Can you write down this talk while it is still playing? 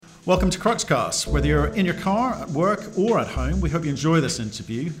Welcome to Cruxcast. Whether you're in your car, at work, or at home, we hope you enjoy this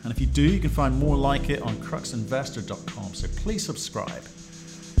interview. And if you do, you can find more like it on cruxinvestor.com. So please subscribe.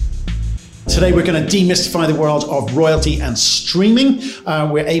 Today we're going to demystify the world of royalty and streaming.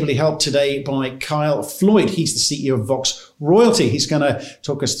 We're ably helped today by Kyle Floyd. He's the CEO of Vox Royalty. He's going to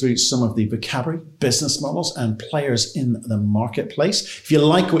talk us through some of the vocabulary, business models, and players in the marketplace. If you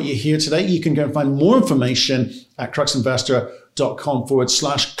like what you hear today, you can go and find more information at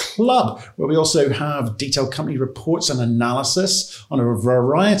cruxinvestor.com/club, where we also have detailed company reports and analysis on a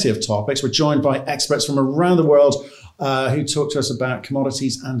variety of topics. We're joined by experts from around the world who talk to us about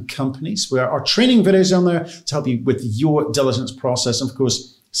commodities and companies. There are training videos on there to help you with your diligence process. And of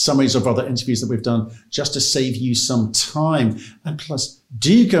course, summaries of other interviews that we've done just to save you some time. And plus,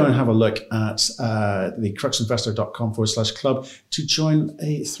 do go and have a look at the cruxinvestor.com/club to join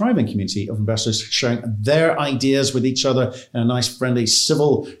a thriving community of investors sharing their ideas with each other in a nice, friendly,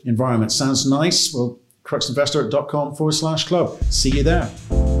 civil environment. Sounds nice? Well, cruxinvestor.com/club. See you there.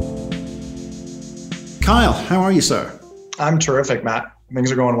 Kyle, how are you, sir? I'm terrific, Matt.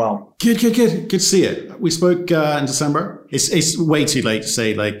 Things are going well. Good. Good to see you. We spoke in December. It's way too late to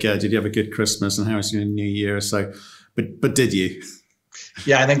say, did you have a good Christmas and how was your New Year? So, but did you?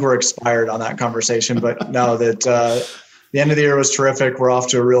 Yeah, I think we're expired on that conversation. But no, the end of the year was terrific. We're off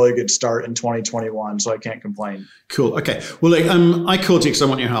to a really good start in 2021, so I can't complain. Cool. Okay. Well, I called you because I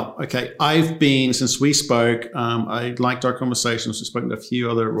want your help. Okay. I've been, since we spoke, I liked our conversations. We've spoken to a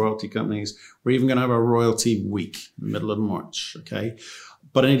few other royalty companies. We're even going to have a royalty week in the middle of March. Okay.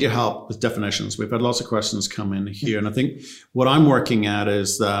 But I need your help with definitions. We've had lots of questions come in here. And I think what I'm working at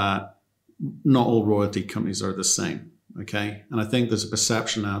is that not all royalty companies are the same. Okay. And I think there's a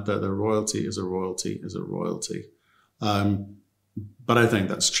perception out there that royalty is a royalty is a royalty. But I don't think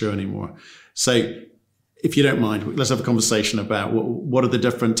that's true anymore. So if you don't mind, let's have a conversation about what are the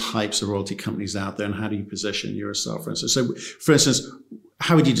different types of royalty companies out there and how do you position yourself, for instance? So for instance,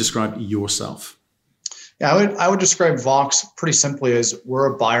 how would you describe yourself? Yeah, I would describe Vox pretty simply as we're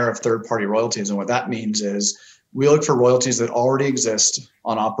a buyer of third-party royalties. And what that means is we look for royalties that already exist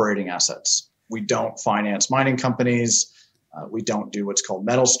on operating assets. We don't finance mining companies. We don't do what's called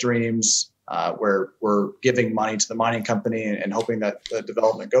metal streams. Where we're giving money to the mining company and hoping that the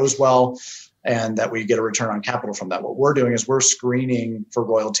development goes well and that we get a return on capital from that. What we're doing is we're screening for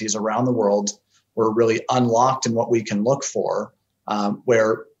royalties around the world. We're really unlocked in what we can look for,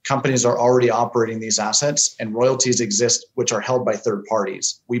 where companies are already operating these assets and royalties exist, which are held by third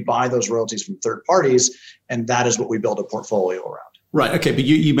parties. We buy those royalties from third parties, and that is what we build a portfolio around. Right. Okay. But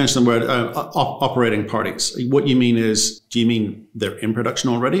you mentioned the word operating parties. What you mean is, do you mean they're in production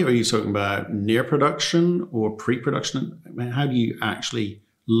already? Or are you talking about near production or pre-production? I mean, how do you actually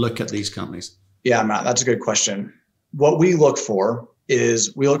look at these companies? Yeah, Matt, that's a good question. What we look for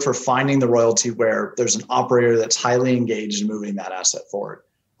is we look for finding the royalty where there's an operator that's highly engaged in moving that asset forward.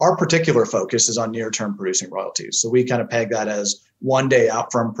 Our particular focus is on near-term producing royalties. So we kind of peg that as one day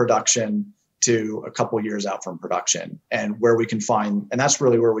out from production to a couple of years out from production, and where we can find, and that's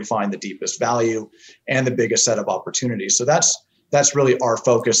really where we find the deepest value and the biggest set of opportunities. So that's really our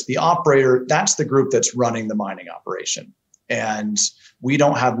focus. The operator, that's the group that's running the mining operation. And we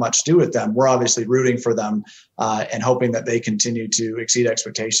don't have much to do with them. We're obviously rooting for them and hoping that they continue to exceed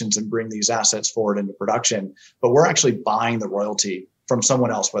expectations and bring these assets forward into production. But we're actually buying the royalty from someone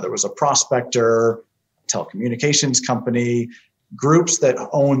else, whether it was a prospector, telecommunications company, groups that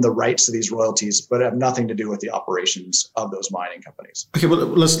own the rights to these royalties, but have nothing to do with the operations of those mining companies. Okay, well,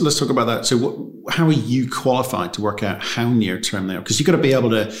 let's talk about that. So how are you qualified to work out how near term they are? Because you've got to be able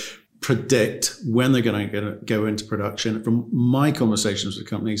to predict when they're going to go into production. From my conversations with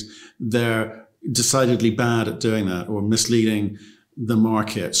companies, they're decidedly bad at doing that or misleading the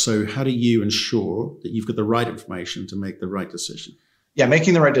market. So how do you ensure that you've got the right information to make the right decision? Yeah,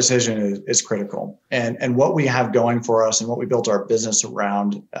 making the right decision is critical. And what we have going for us and what we built our business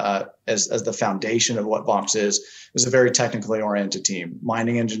around as the foundation of what Vox is a very technically oriented team,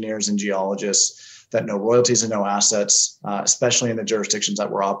 mining engineers and geologists that know royalties and know assets, especially in the jurisdictions that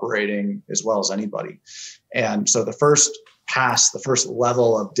we're operating as well as anybody. And so the first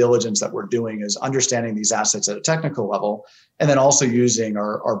level of diligence that we're doing is understanding these assets at a technical level, and then also using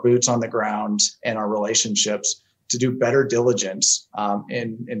our boots on the ground and our relationships to do better diligence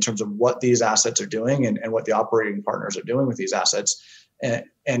in terms of what these assets are doing and what the operating partners are doing with these assets, and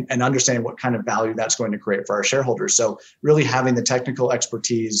understanding what kind of value that's going to create for our shareholders. So really having the technical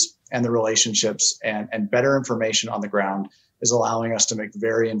expertise and the relationships and better information on the ground is allowing us to make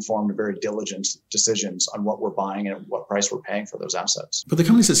very informed, very diligent decisions on what we're buying and what price we're paying for those assets. But the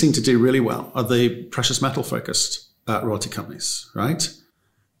companies that seem to do really well are the precious metal focused royalty companies, right?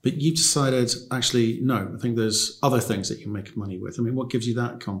 But you've decided, actually, no, I think there's other things that you can make money with. I mean, what gives you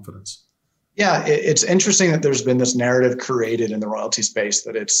that confidence? Yeah, it's interesting that there's been this narrative created in the royalty space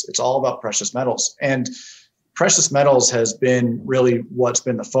that it's all about precious metals. And precious metals has been really what's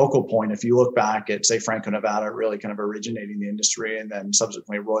been the focal point. If you look back at, say, Franco-Nevada really kind of originating the industry, and then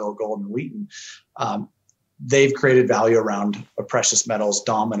subsequently Royal Gold and Wheaton, they've created value around a precious metals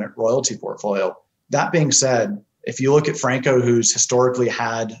dominant royalty portfolio. That being said, if you look at Franco, who's historically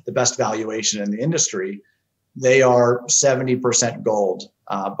had the best valuation in the industry, they are 70% gold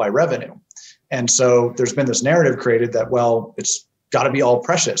by revenue. And so there's been this narrative created that, well, it's got to be all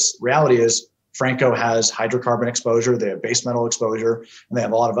precious. Reality is Franco has hydrocarbon exposure, they have base metal exposure, and they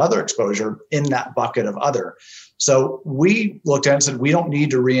have a lot of other exposure in that bucket of other. So we looked at it and said, we don't need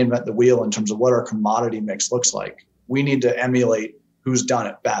to reinvent the wheel in terms of what our commodity mix looks like. We need to emulate who's done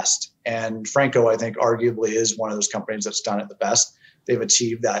it best. And Franco, I think, arguably is one of those companies that's done it the best. They've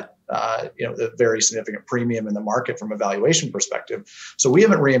achieved that, the very significant premium in the market from a valuation perspective. So we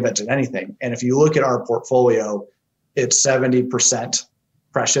haven't reinvented anything. And if you look at our portfolio, it's 70%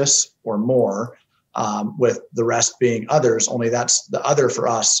 precious or more, with the rest being others. Only that's the other for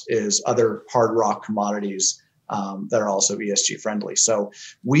us is other hard rock commodities that are also ESG friendly. So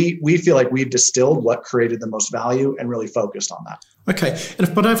we feel like we've distilled what created the most value and really focused on that. Okay,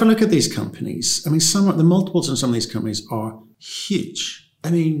 but if I look at these companies, I mean, the multiples in some of these companies are huge. I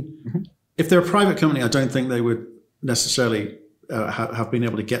mean, if they're a private company, I don't think they would necessarily have been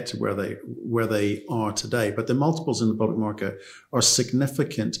able to get to where they are today. But the multiples in the public market are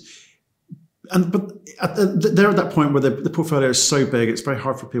significant. But they're at that point where the portfolio is so big, it's very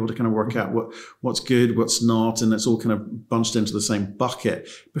hard for people to kind of work out what's good, what's not, and it's all kind of bunched into the same bucket.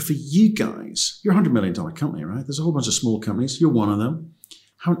 But for you guys, you're a $100 million company, right? There's a whole bunch of small companies. You're one of them.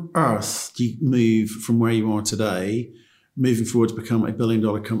 How on earth do you move from where you are today, moving forward to become a $1 billion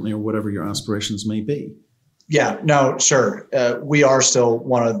company or whatever your aspirations may be? Yeah, no, sure. We are still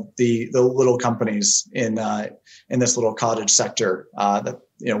one of the little companies in this little cottage sector that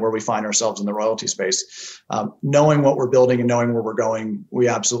where we find ourselves in the royalty space. Knowing what we're building and knowing where we're going, we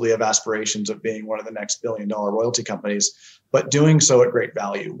absolutely have aspirations of being one of the next $1 billion royalty companies, but doing so at great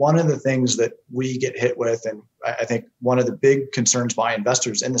value. One of the things that we get hit with, and I think one of the big concerns by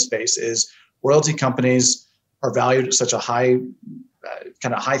investors in the space, is royalty companies are valued at such a high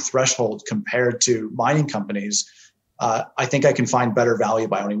threshold compared to mining companies. I think I can find better value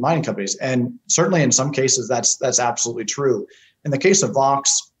by owning mining companies. And certainly in some cases, that's absolutely true. In the case of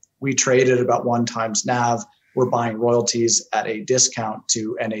Vox, we traded about 1x NAV. We're buying royalties at a discount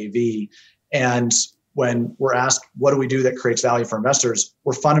to NAV. And when we're asked, what do we do that creates value for investors?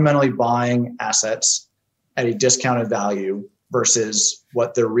 We're fundamentally buying assets at a discounted value versus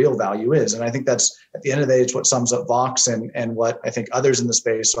what their real value is. And I think that's, at the end of the day, it's what sums up Vox and what I think others in the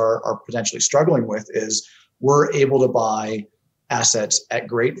space are potentially struggling with is we're able to buy assets at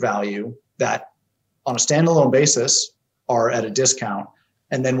great value that on a standalone basis are at a discount.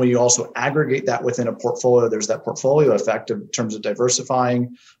 And then when you also aggregate that within a portfolio, there's that portfolio effect in terms of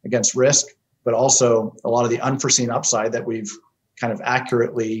diversifying against risk, but also a lot of the unforeseen upside that we've kind of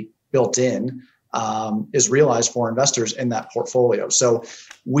accurately built in is realized for investors in that portfolio. So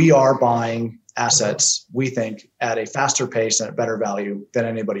we are buying assets, we think, at a faster pace and at better value than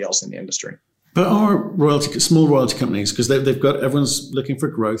anybody else in the industry. But are small royalty companies, because everyone's looking for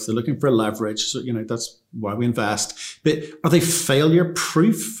growth, they're looking for leverage, so that's why we invest. But are they failure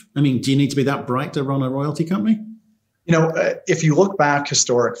proof? I mean, do you need to be that bright to run a royalty company? If you look back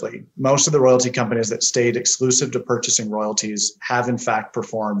historically, most of the royalty companies that stayed exclusive to purchasing royalties have in fact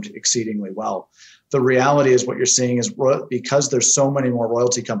performed exceedingly well. The reality is what you're seeing is because there's so many more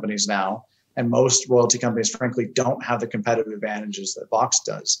royalty companies now, and most royalty companies frankly don't have the competitive advantages that Vox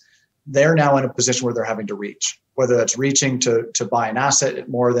does. They're now in a position where they're having to reach, whether that's reaching to buy an asset at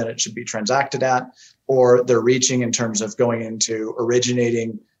more than it should be transacted at, or they're reaching in terms of going into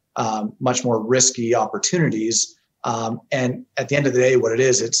originating much more risky opportunities. And at the end of the day, what it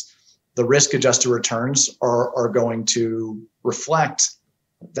is, it's the risk-adjusted returns are going to reflect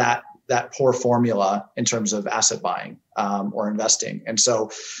that poor formula in terms of asset buying or investing. And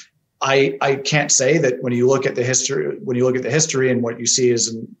so I can't say that when you look at the history and what you see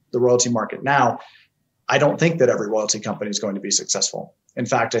is in the royalty market now, I don't think that every royalty company is going to be successful. In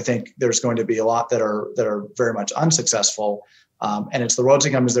fact, I think there's going to be a lot that are very much unsuccessful. And it's the royalty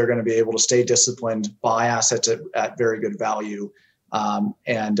companies that are going to be able to stay disciplined, buy assets at very good value,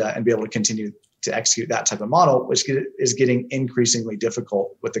 and be able to continue to execute that type of model, which is getting increasingly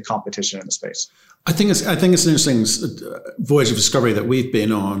difficult with the competition in the space. I think it's an interesting voyage of discovery that we've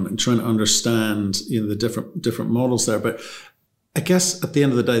been on and trying to understand the different models there. But I guess at the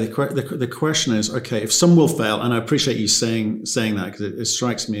end of the day, the question is, okay, if some will fail, and I appreciate you saying that, because it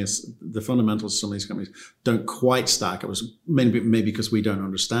strikes me as the fundamentals of some of these companies don't quite stack. It was maybe because we don't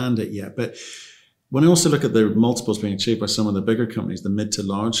understand it yet. But when I also look at the multiples being achieved by some of the bigger companies, the mid to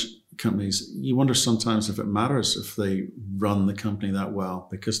large companies, you wonder sometimes if it matters if they run the company that well,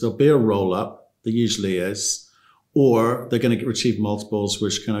 because there'll be a roll up, there usually is, or they're going to achieve multiples,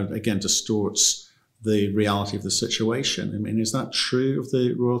 which kind of, again, distorts the reality of the situation. I mean, is that true of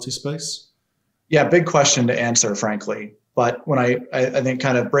the royalty space? Yeah, big question to answer, frankly. But when I think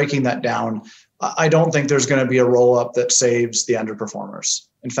kind of breaking that down, I don't think there's going to be a roll up that saves the underperformers.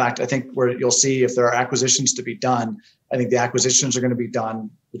 In fact, I think where you'll see if there are acquisitions to be done, I think the acquisitions are going to be done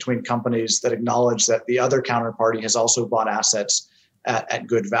between companies that acknowledge that the other counterparty has also bought assets at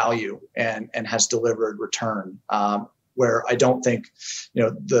good value and has delivered return. Where I don't think,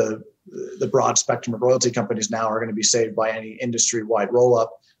 the broad spectrum of royalty companies now are going to be saved by any industry-wide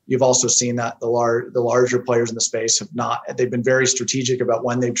roll-up. You've also seen that the larger players in the space they've been very strategic about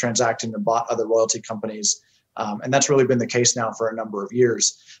when they've transacted and bought other royalty companies. And that's really been the case now for a number of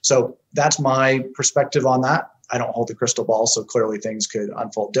years. So that's my perspective on that. I don't hold the crystal ball, so clearly things could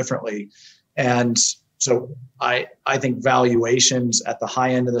unfold differently. And so I think valuations at the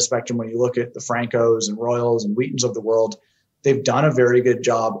high end of the spectrum, when you look at the Francos and Royals and Wheatons of the world, they've done a very good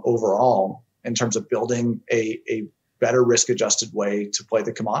job overall in terms of building a better risk-adjusted way to play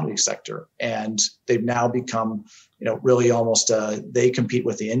the commodity sector. And they've now become, really almost, they compete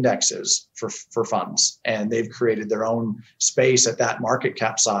with the indexes for funds. And they've created their own space at that market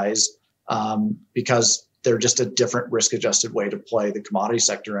cap size because they're just a different risk-adjusted way to play the commodity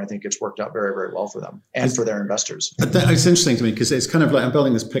sector. And I think it's worked out very, very well for them and for their investors. It's interesting to me because it's kind of like I'm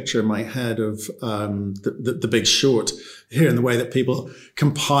building this picture in my head of the Big Short here, in the way that people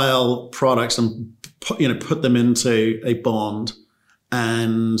compile products and put them into a bond,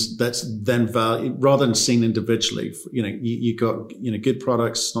 and that's then value rather than seen individually. You got good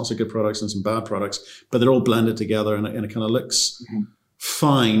products, not so good products, and some bad products, but they're all blended together, and it kind of looks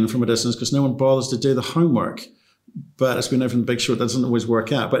fine from a distance because no one bothers to do the homework. But as we know from the Big Short, that doesn't always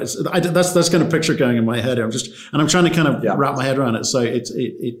work out. But that's kind of picture going in my head. I'm trying to kind of wrap my head around it, so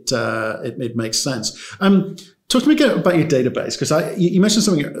it makes sense. Talk to me again about your database, because you mentioned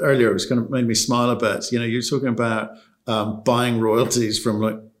something earlier which kind of made me smile a bit. You're talking about buying royalties from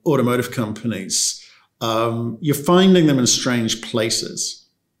like automotive companies. You're finding them in strange places.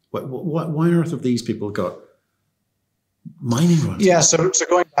 Why on earth have these people got mining royalties? Yeah, so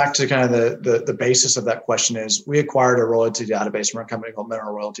going back to kind of the basis of that question is we acquired a royalty database from a company called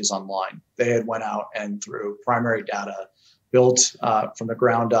Mineral Royalties Online. They had went out and through primary data built from the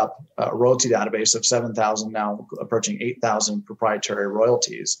ground up a royalty database of 7,000, now approaching 8,000 proprietary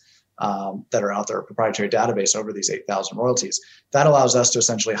royalties that are out there, a proprietary database over these 8,000 royalties. That allows us to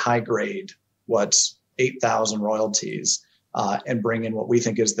essentially high grade what's 8,000 royalties and bring in what we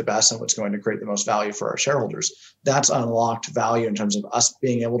think is the best and what's going to create the most value for our shareholders. That's unlocked value in terms of us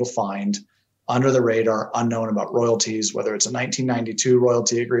being able to find under the radar, unknown about royalties, whether it's a 1992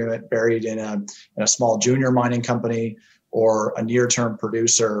 royalty agreement buried in a small junior mining company, or a near-term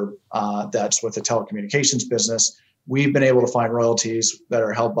producer that's with a telecommunications business. We've been able to find royalties that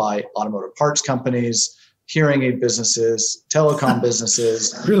are held by automotive parts companies, hearing aid businesses, telecom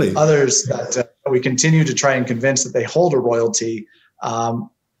businesses, really? Others that we continue to try and convince that they hold a royalty.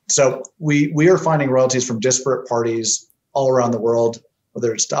 So we are finding royalties from disparate parties all around the world,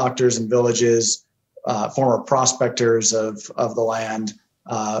 whether it's doctors in villages, former prospectors of the land,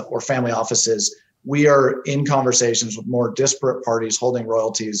 or family offices. We are in conversations with more disparate parties holding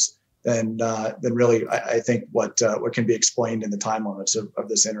royalties than really I think what can be explained in the time limits of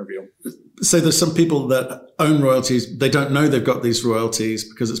this interview. So there's some people that own royalties. They don't know they've got these royalties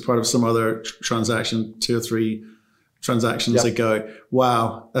because it's part of some other transaction, 2 or 3 transactions ago.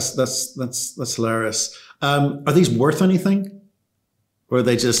 Wow, that's hilarious. Are these worth anything, or are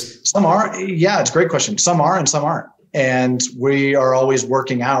they just? Some are. Yeah, it's a great question. Some are, and some aren't. And we are always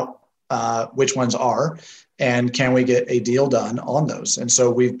working out which ones are, and can we get a deal done on those? And so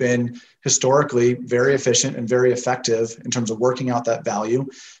we've been historically very efficient and very effective in terms of working out that value.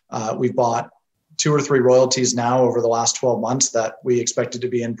 We've bought 2 or 3 royalties now over the last 12 months that we expected to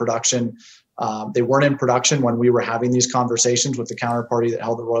be in production. They weren't in production when we were having these conversations with the counterparty that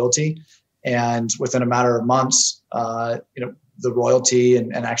held the royalty. And within a matter of months, the royalty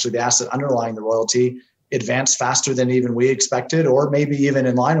and actually the asset underlying the royalty advanced faster than even we expected, or maybe even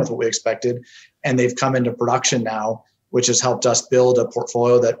in line with what we expected. And they've come into production now, which has helped us build a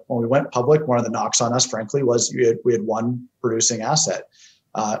portfolio that when we went public, one of the knocks on us, frankly, was we had one producing asset.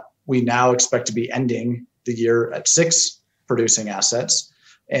 We now expect to be ending the year at 6 producing assets.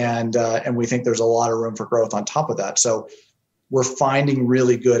 And we think there's a lot of room for growth on top of that. So we're finding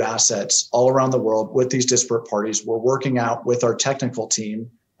really good assets all around the world with these disparate parties. We're working out with our technical team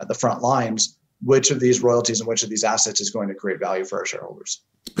at the front lines which of these royalties and which of these assets is going to create value for our shareholders.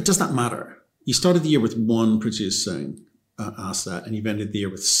 But does that matter? You started the year with one producing asset and you've ended the year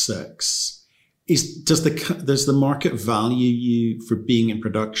with 6. Does the market value you for being in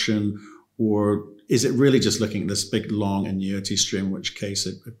production, or is it really just looking at this big long annuity stream, in which case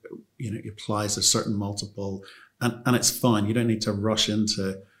it applies a certain multiple and it's fine. You don't need to rush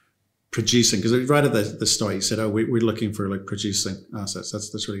into producing, because right at the start you said, "Oh, we're looking for like producing assets."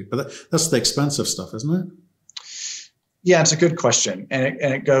 That's really, but that's the expensive stuff, isn't it? Yeah, it's a good question, and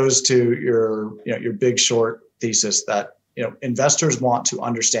it goes to your big short thesis that investors want to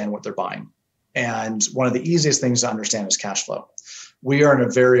understand what they're buying, and one of the easiest things to understand is cash flow. We are in a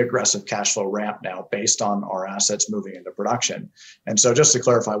very aggressive cash flow ramp now based on our assets moving into production, and so just to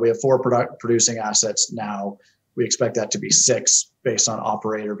clarify, we have 4 producing assets now. We expect that to be 6 based on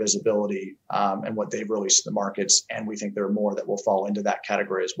operator visibility and what they've released to the markets. And we think there are more that will fall into that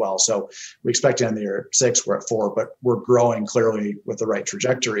category as well. So we expect to end the year at 6, we're at 4, but we're growing clearly with the right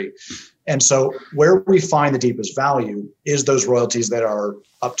trajectory. And so where we find the deepest value is those royalties that are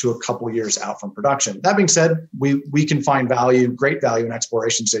up to a couple years out from production. That being said, we can find great value in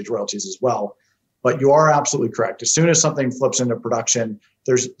exploration stage royalties as well. But you are absolutely correct. As soon as something flips into production,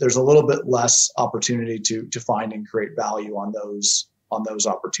 there's a little bit less opportunity to find and create value on those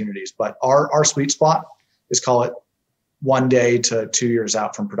opportunities. But our sweet spot is, call it 1 day to 2 years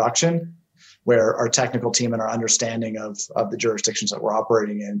out from production, where our technical team and our understanding of the jurisdictions that we're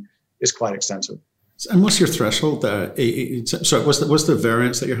operating in is quite extensive. And what's your threshold there? So what's the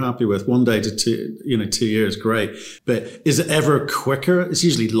variance that you're happy with? 1 day to 2 years, great. But is it ever quicker? It's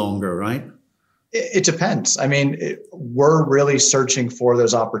usually longer, right? It depends. I mean, we're really searching for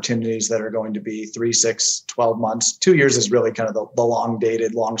those opportunities that are going to be 3, 6, 12 months. 2 years is really kind of the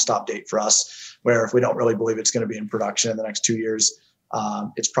long stop date for us, where if we don't really believe it's going to be in production in the next 2 years,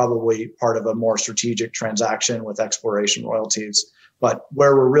 it's probably part of a more strategic transaction with exploration royalties. But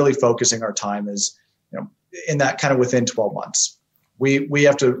where we're really focusing our time is, in that kind of within 12 months. We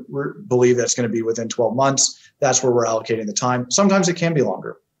have to believe that's going to be within 12 months. That's where we're allocating the time. Sometimes it can be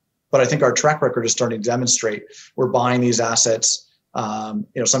longer. But I think our track record is starting to demonstrate we're buying these assets,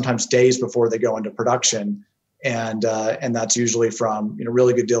 sometimes days before they go into production, and that's usually from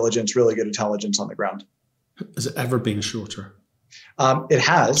really good diligence, really good intelligence on the ground. Has it ever been shorter? It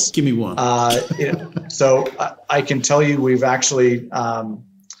has. Give me one. So I can tell you, we've actually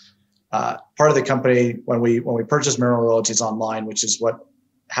part of the company when we purchased Mineral Royalties Online, which is what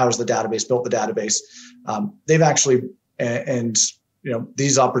housed the database, built the database. They've actually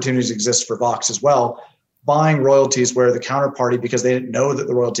these opportunities exist for Vox as well, buying royalties where the counterparty, because they didn't know that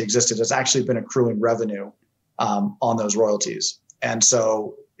the royalty existed, has actually been accruing revenue on those royalties. And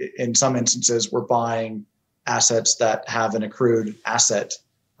so in some instances, we're buying assets that have an accrued asset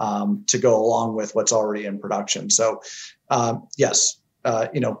to go along with what's already in production. So yes,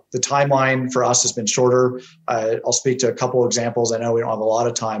 the timeline for us has been shorter. I'll speak to a couple examples. I know we don't have a lot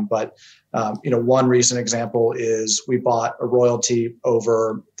of time, but one recent example is we bought a royalty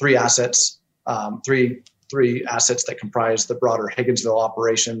over 3 assets, three assets that comprise the broader Higginsville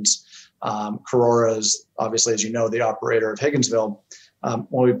operations. Karora is obviously, as you know, the operator of Higginsville.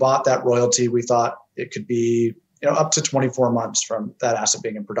 When we bought that royalty, we thought it could be up to 24 months from that asset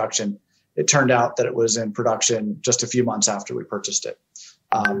being in production. It turned out that it was in production just a few months after we purchased it.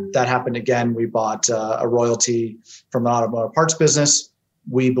 That happened again. We bought a royalty from the automotive parts business.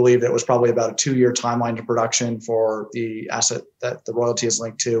 We believe it was probably about a 2-year timeline to production for the asset that the royalty is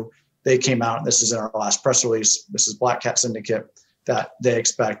linked to. They came out, and this is in our last press release, this is Black Cat Syndicate, that they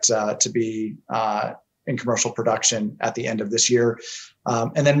expect to be in commercial production at the end of this year.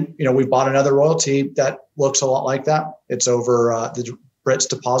 And then, we bought another royalty that looks a lot like that. It's over the Brits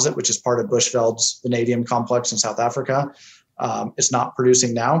deposit, which is part of Bushveld's vanadium complex in South Africa. It's not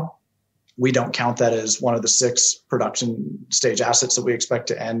producing now. We don't count that as one of the 6 production stage assets that we expect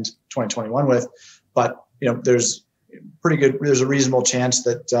to end 2021 with. But, there's a reasonable chance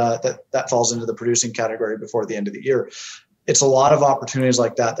that that falls into the producing category before the end of the year. It's a lot of opportunities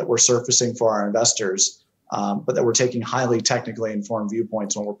like that we're surfacing for our investors, but that we're taking highly technically informed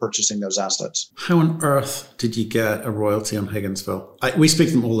viewpoints when we're purchasing those assets. How on earth did you get a royalty on Higginsville? We speak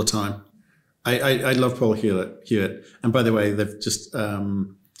to them all the time. I love Paul Hewitt. And by the way, they've just,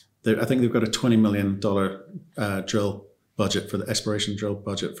 I think they've got a $20 million drill budget for the exploration drill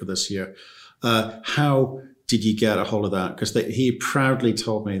budget for this year. How did you get a hold of that? Because he proudly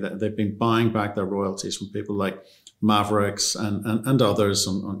told me that they've been buying back their royalties from people like Mavericks and others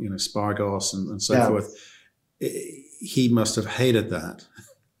on Spargos and so forth. He must have hated that.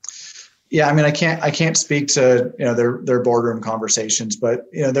 Yeah, I mean, I can't speak to their boardroom conversations, but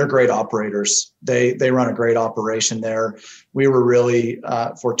they're great operators. They run a great operation there. We were really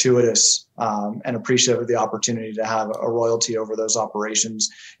fortuitous and appreciative of the opportunity to have a royalty over those operations.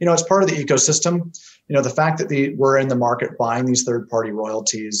 It's part of the ecosystem. The fact that we're in the market buying these third-party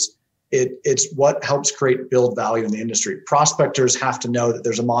royalties, it's what helps build value in the industry. Prospectors have to know that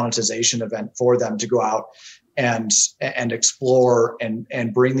there's a monetization event for them to go out and explore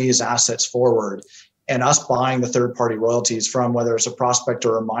and bring these assets forward. And us buying the third-party royalties from whether it's a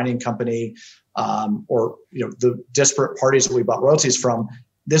prospector or a mining company, or the disparate parties that we bought royalties from,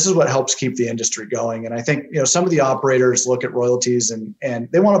 this is what helps keep the industry going. And I think some of the operators look at royalties and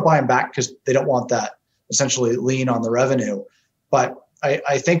they want to buy them back because they don't want that essentially lien on the revenue. But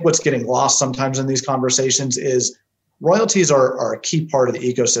I think what's getting lost sometimes in these conversations is royalties are a key part of the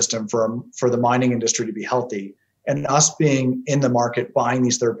ecosystem for the mining industry to be healthy. And us being in the market buying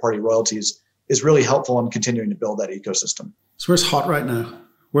these third-party royalties is really helpful in continuing to build that ecosystem. So where's hot right now?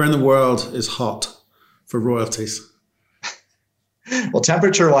 Where in the world is hot for royalties? Well,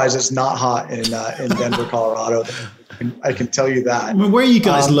 temperature-wise, it's not hot in Denver, Colorado. I can tell you that. I mean, where are you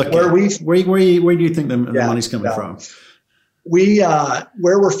guys looking? Where do you think the money's coming from? Where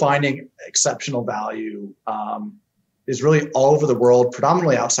we're finding exceptional value is really all over the world,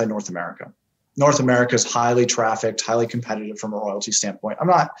 predominantly outside North America. North America is highly trafficked, highly competitive from a royalty standpoint. I'm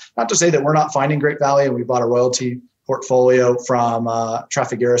not to say that we're not finding great value. We bought a royalty portfolio from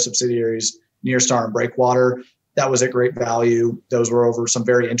Trafigura subsidiaries, Nearstar and Breakwater. That was at great value. Those were over some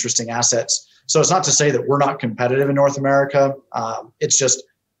very interesting assets. So it's not to say that we're not competitive in North America. It's just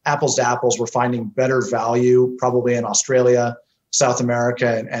apples to apples. We're finding better value probably in Australia, South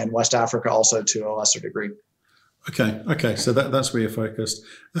America, and West Africa also to a lesser degree. Okay. So that's where you're focused.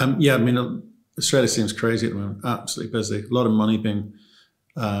 I mean, Australia seems crazy at the moment. Absolutely busy. A lot of money being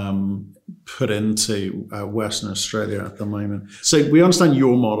put into Western Australia at the moment. So we understand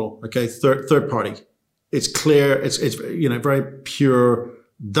your model. Okay, third party. It's clear. It's very pure.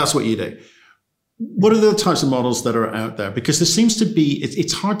 That's what you do. What are the types of models that are out there? Because there seems to be.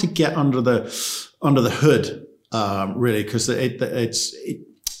 It's hard to get under the hood, really, because it's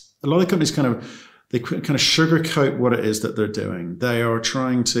a lot of companies kind of sugarcoat what it is that they're doing. They are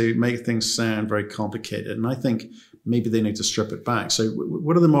trying to make things sound very complicated, and I think maybe they need to strip it back. So,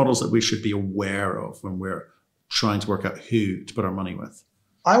 what are the models that we should be aware of when we're trying to work out who to put our money with?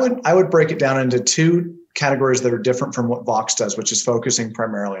 I would break it down into two categories that are different from what Vox does, which is focusing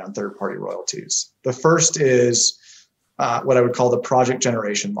primarily on third-party royalties. The first is what I would call the project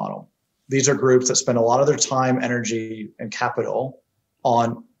generation model. These are groups that spend a lot of their time, energy, and capital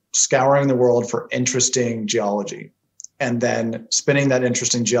on scouring the world for interesting geology and then spinning that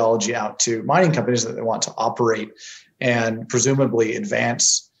interesting geology out to mining companies that they want to operate and presumably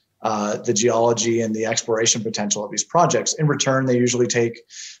advance the geology and the exploration potential of these projects. In return, they usually take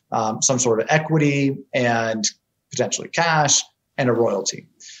some sort of equity and potentially cash and a royalty.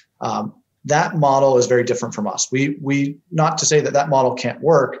 That model is very different from us. We not to say that model can't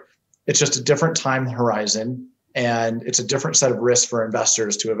work. It's just a different time horizon, and it's a different set of risks for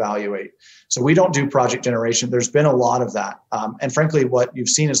investors to evaluate. So we don't do project generation. There's been a lot of that. And frankly, what you've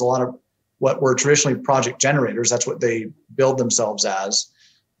seen is a lot of what were traditionally project generators, that's what they build themselves as,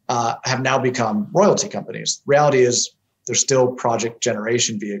 have now become royalty companies. Reality is they're still project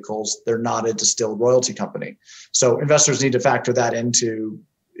generation vehicles. They're not a distilled royalty company. So investors need to factor that into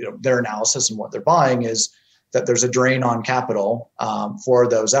their analysis, and what they're buying is that there's a drain on capital for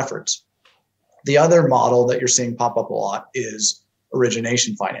those efforts. The other model that you're seeing pop up a lot is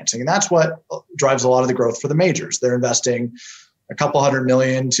origination financing. And that's what drives a lot of the growth for the majors. They're investing a couple $100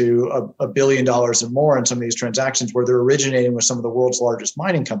 million to $1 billion and more in some of these transactions where they're originating with some of the world's largest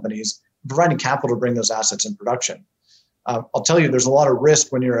mining companies, providing capital to bring those assets in production. I'll tell you, there's a lot of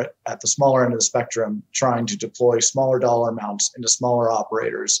risk when you're at the smaller end of the spectrum, trying to deploy smaller dollar amounts into smaller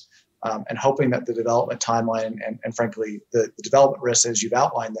operators and hoping that the development timeline and frankly, the development risks as you've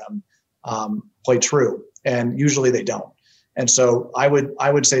outlined them play true. And usually they don't. And so I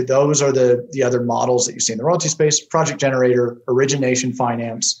would say those are the other models that you see in the royalty space: project generator, origination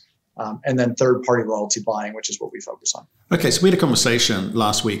finance, and then third-party royalty buying, which is what we focus on. Okay, so we had a conversation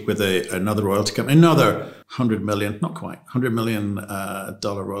last week with another royalty company, another $100 million, not quite, $100 million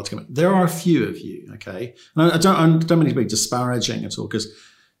royalty company. There are a few of you, okay? And I don't mean to be disparaging at all, because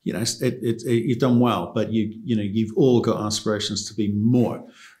you've done well, but you've all got aspirations to be more.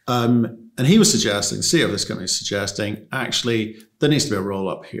 And he was suggesting, the CEO of this company is suggesting, actually, there needs to be a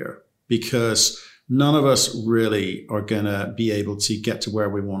roll-up here, because none of us really are going to be able to get to where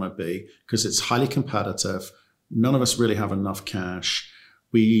we want to be because it's highly competitive. None of us really have enough cash.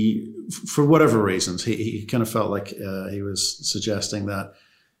 We, for whatever reasons, he kind of felt like he was suggesting that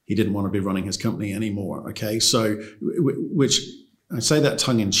he didn't want to be running his company anymore. Okay, so which I say that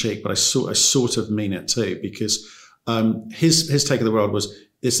tongue in cheek, but I sort of mean it too, because his take of the world was,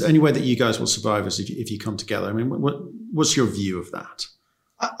 it's the only way that you guys will survive is if you come together. I mean, what's your view of that?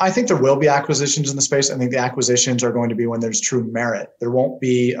 I think there will be acquisitions in the space. I think the acquisitions are going to be when there's true merit. There won't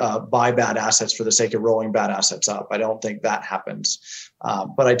be buy bad assets for the sake of rolling bad assets up. I don't think that happens.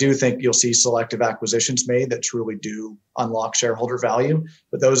 But I do think you'll see selective acquisitions made that truly do unlock shareholder value.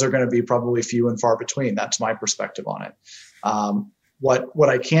 But those are going to be probably few and far between. That's my perspective on it. What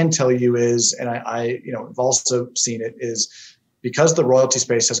I can tell you is, and I've also seen it, is because the royalty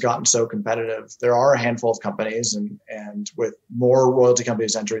space has gotten so competitive, there are a handful of companies and with more royalty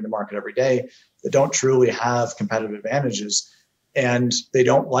companies entering the market every day that don't truly have competitive advantages. And they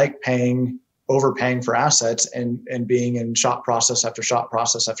don't like overpaying for assets and being in shop process after shop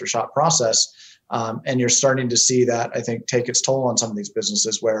process after shop process. And you're starting to see that, I think, take its toll on some of these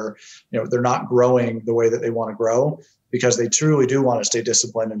businesses where, they're not growing the way that they want to grow because they truly do want to stay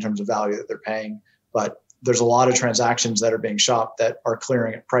disciplined in terms of value that they're paying. But there's a lot of transactions that are being shopped that are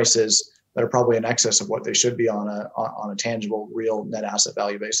clearing at prices that are probably in excess of what they should be on a tangible, real net asset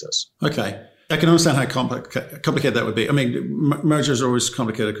value basis. Okay. I can understand how complicated that would be. I mean, mergers are always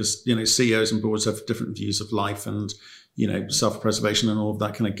complicated because, CEOs and boards have different views of life and, self-preservation and all of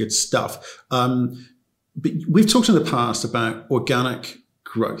that kind of good stuff. But we've talked in the past about organic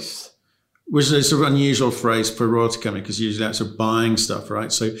growth, which is a sort of unusual phrase for a royalty company because usually that's sort of buying stuff,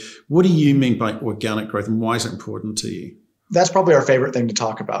 right? So what do you mean by organic growth and why is it important to you? That's probably our favorite thing to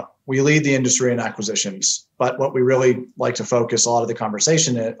talk about. We lead the industry in acquisitions, but what we really like to focus a lot of the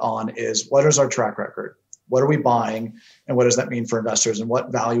conversation on is what is our track record? What are we buying? And what does that mean for investors? And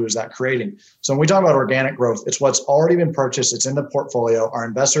what value is that creating? So when we talk about organic growth, it's what's already been purchased. It's in the portfolio. Our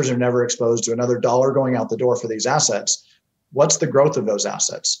investors are never exposed to another dollar going out the door for these assets. What's the growth of those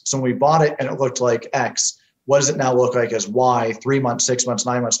assets? So when we bought it and it looked like X, what does it now look like as Y 3 months, 6 months,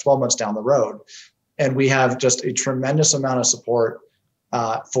 9 months, 12 months down the road? And we have just a tremendous amount of support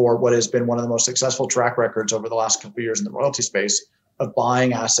for what has been one of the most successful track records over the last couple of years in the royalty space of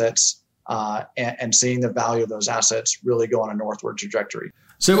buying assets and seeing the value of those assets really go on a northward trajectory.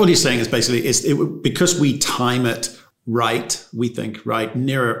 So what he's saying is basically, because we time it right, we think, right,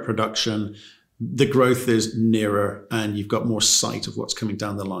 nearer production, the growth is nearer and you've got more sight of what's coming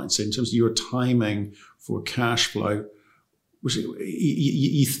down the line. So in terms of your timing for cash flow, which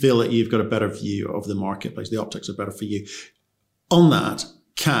you feel that you've got a better view of the marketplace. The optics are better for you. On that,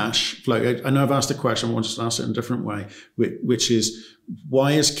 cash flow, I know I've asked a question, I want to ask it in a different way, which is,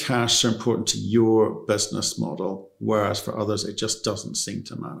 why is cash so important to your business model, whereas for others, it just doesn't seem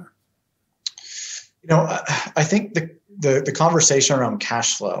to matter? I think the conversation around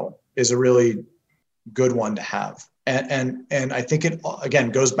cash flow is a really good one to have. And I think it,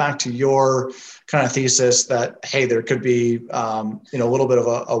 again, goes back to your kind of thesis that, hey, there could be, a little bit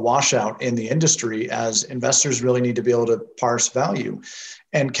of a washout in the industry as investors really need to be able to parse value.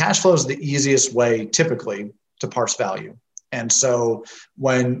 And cash flow is the easiest way typically to parse value. And so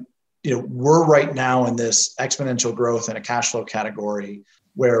when, we're right now in this exponential growth in a cash flow category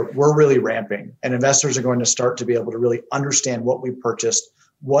where we're really ramping and investors are going to start to be able to really understand what we purchased,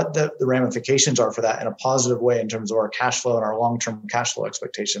 what the ramifications are for that in a positive way in terms of our cash flow and our long-term cash flow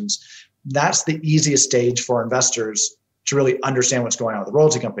expectations. That's the easiest stage for investors to really understand what's going on with the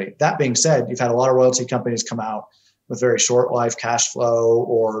royalty company. That being said, you've had a lot of royalty companies come out with very short life cash flow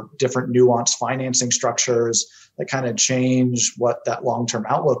or different nuanced financing structures that kind of change what that long-term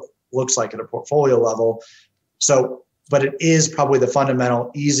outlook looks like at a portfolio level. So, but it is probably the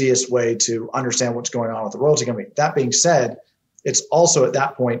fundamental easiest way to understand what's going on with the royalty company. That being said, it's also at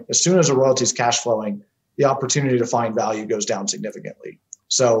that point, as soon as a royalty is cash flowing, the opportunity to find value goes down significantly.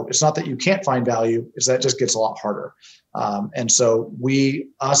 So it's not that you can't find value, it's that it just gets a lot harder. And so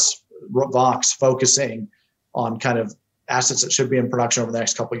Vox, focusing on kind of assets that should be in production over the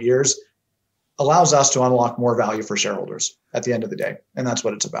next couple of years allows us to unlock more value for shareholders at the end of the day. And that's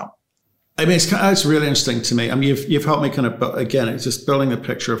what it's about. I mean, it's really interesting to me. I mean, you've helped me kind of, again, it's just building the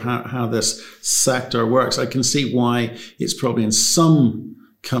picture of how this sector works. I can see why it's probably in some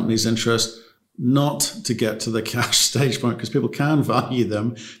companies' interest not to get to the cash stage point because people can value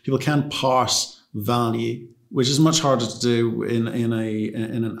them. People can parse value, which is much harder to do in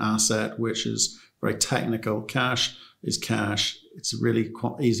an asset, which is very technical. Cash is cash. It's a really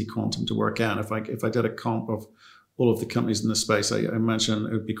easy quantum to work out. If I did a comp of all of the companies in this space. I imagine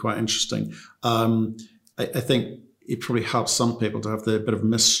it would be quite interesting. I think it probably helps some people to have the bit of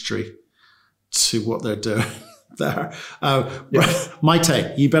mystery to what they're doing there. My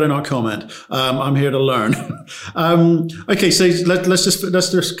take, you better not comment. I'm here to learn. Okay, so let's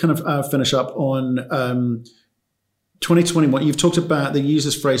just kind of finish up on 2021. You've talked about, they use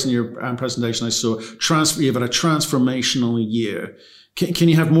this phrase in your presentation I saw, you've had a transformational year. Can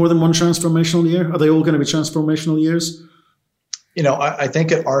you have more than one transformational year? Are they all going to be transformational years? I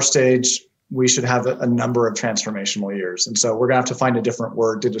think at our stage, we should have a number of transformational years. And so we're going to have to find a different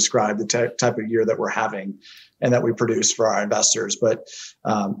word to describe the type of year that we're having and that we produce for our investors. But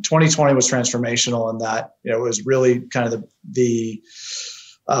 2020 was transformational in that, it was really kind of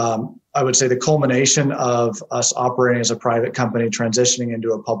I would say the culmination of us operating as a private company, transitioning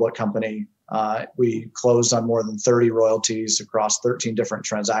into a public company. We closed on more than 30 royalties across 13 different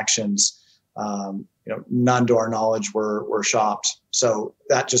transactions. None to our knowledge were shopped. So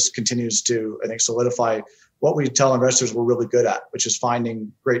that just continues to, I think, solidify what we tell investors we're really good at, which is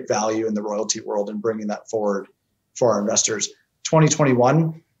finding great value in the royalty world and bringing that forward for our investors.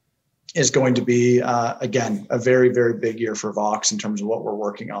 2021 is going to be, again, a very, very big year for Vox in terms of what we're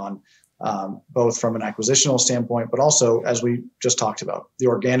working on, both from an acquisitional standpoint, but also, as we just talked about, the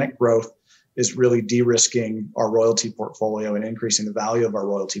organic growth is really de-risking our royalty portfolio and increasing the value of our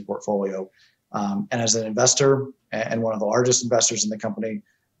royalty portfolio. And as an investor and one of the largest investors in the company,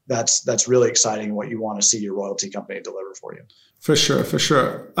 that's really exciting, what you want to see your royalty company deliver for you. For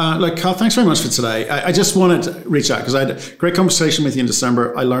sure. Carl, thanks very much for today. I just wanted to reach out because I had a great conversation with you in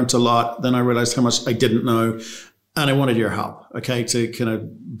December. I learned a lot. Then I realized how much I didn't know. And I wanted your help, okay, to kind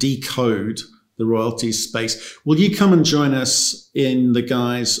of decode the royalties space. Will you come and join us in the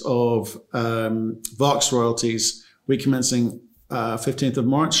guise of Vox Royalties, recommencing 15th of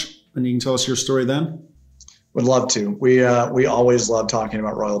March? And you can tell us your story then? Would love to. We always love talking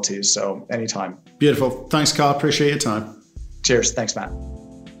about royalties, so anytime. Beautiful. Thanks, Carl. Appreciate your time. Cheers. Thanks, Matt.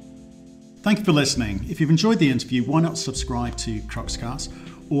 Thank you for listening. If you've enjoyed the interview, why not subscribe to Cruxcast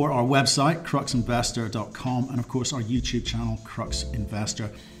or our website, cruxinvestor.com, and of course our YouTube channel, Crux Investor.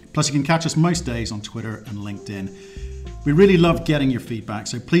 Plus, you can catch us most days on Twitter and LinkedIn. We really love getting your feedback,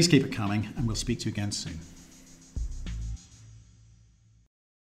 so please keep it coming, and we'll speak to you again soon.